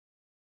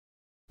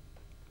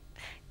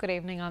Good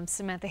evening, I'm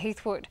Samantha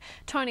Heathwood.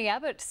 Tony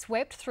Abbott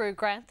swept through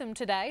Grantham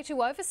today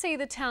to oversee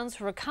the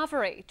town's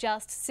recovery,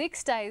 just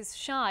 6 days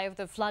shy of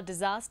the flood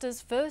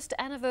disaster's first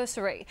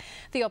anniversary.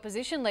 The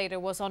opposition leader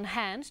was on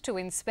hand to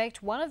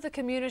inspect one of the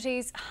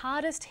community's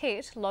hardest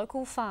hit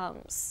local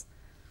farms.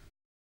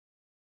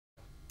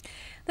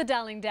 The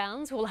Darling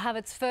Downs will have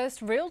its first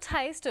real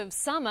taste of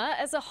summer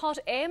as a hot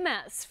air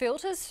mass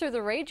filters through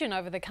the region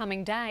over the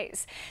coming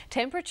days.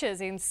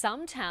 Temperatures in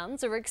some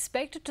towns are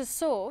expected to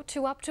soar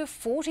to up to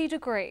 40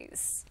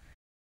 degrees.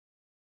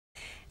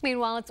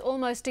 Meanwhile, it's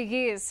almost a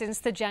year since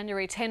the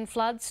January 10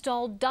 flood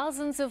stole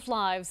dozens of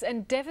lives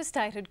and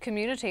devastated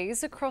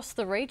communities across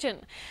the region.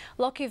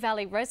 Lockyer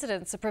Valley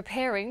residents are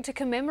preparing to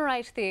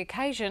commemorate the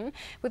occasion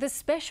with a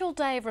special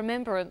day of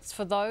remembrance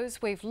for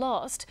those we've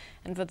lost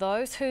and for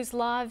those whose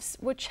lives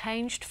were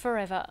changed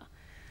forever.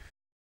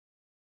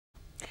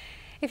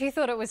 If you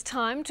thought it was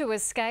time to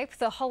escape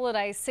the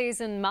holiday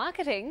season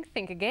marketing,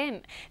 think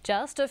again.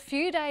 Just a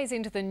few days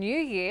into the new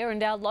year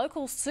and our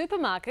local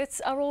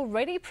supermarkets are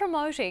already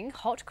promoting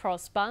hot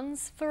cross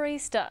buns for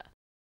Easter.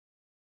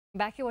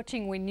 Back you're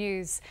watching Win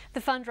News.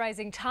 The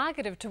fundraising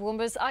target of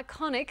Toowoomba's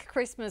iconic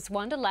Christmas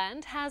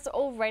Wonderland has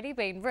already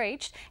been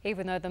reached,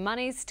 even though the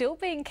money's still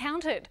being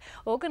counted.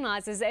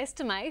 Organisers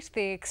estimate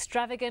the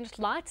extravagant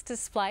lights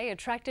display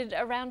attracted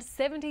around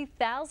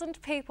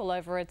 70,000 people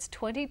over its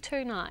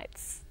 22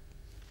 nights.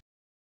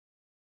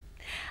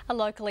 A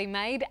locally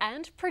made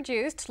and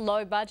produced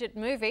low-budget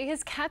movie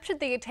has captured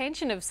the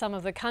attention of some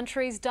of the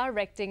country's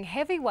directing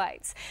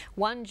heavyweights.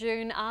 One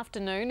June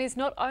afternoon is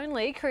not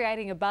only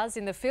creating a buzz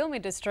in the film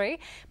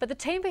industry, but the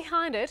team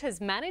behind it has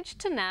managed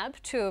to nab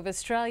two of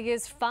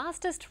Australia's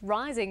fastest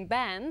rising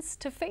bands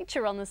to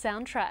feature on the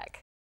soundtrack.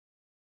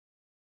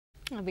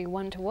 That'll be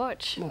one to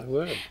watch. My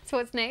word. So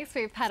what's next?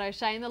 We have Pat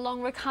O'Shea. The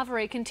long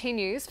recovery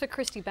continues for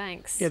Christy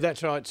Banks. Yeah,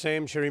 that's right,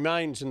 Sam. She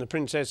remains in the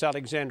Princess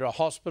Alexandra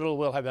Hospital.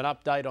 We'll have an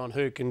update on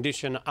her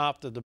condition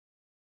after the...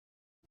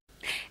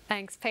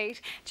 Thanks,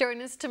 Pete.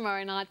 Join us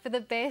tomorrow night for the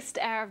best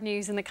hour of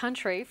news in the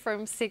country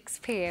from 6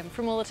 p.m.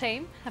 From all the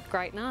team, have a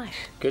great night.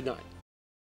 Good night.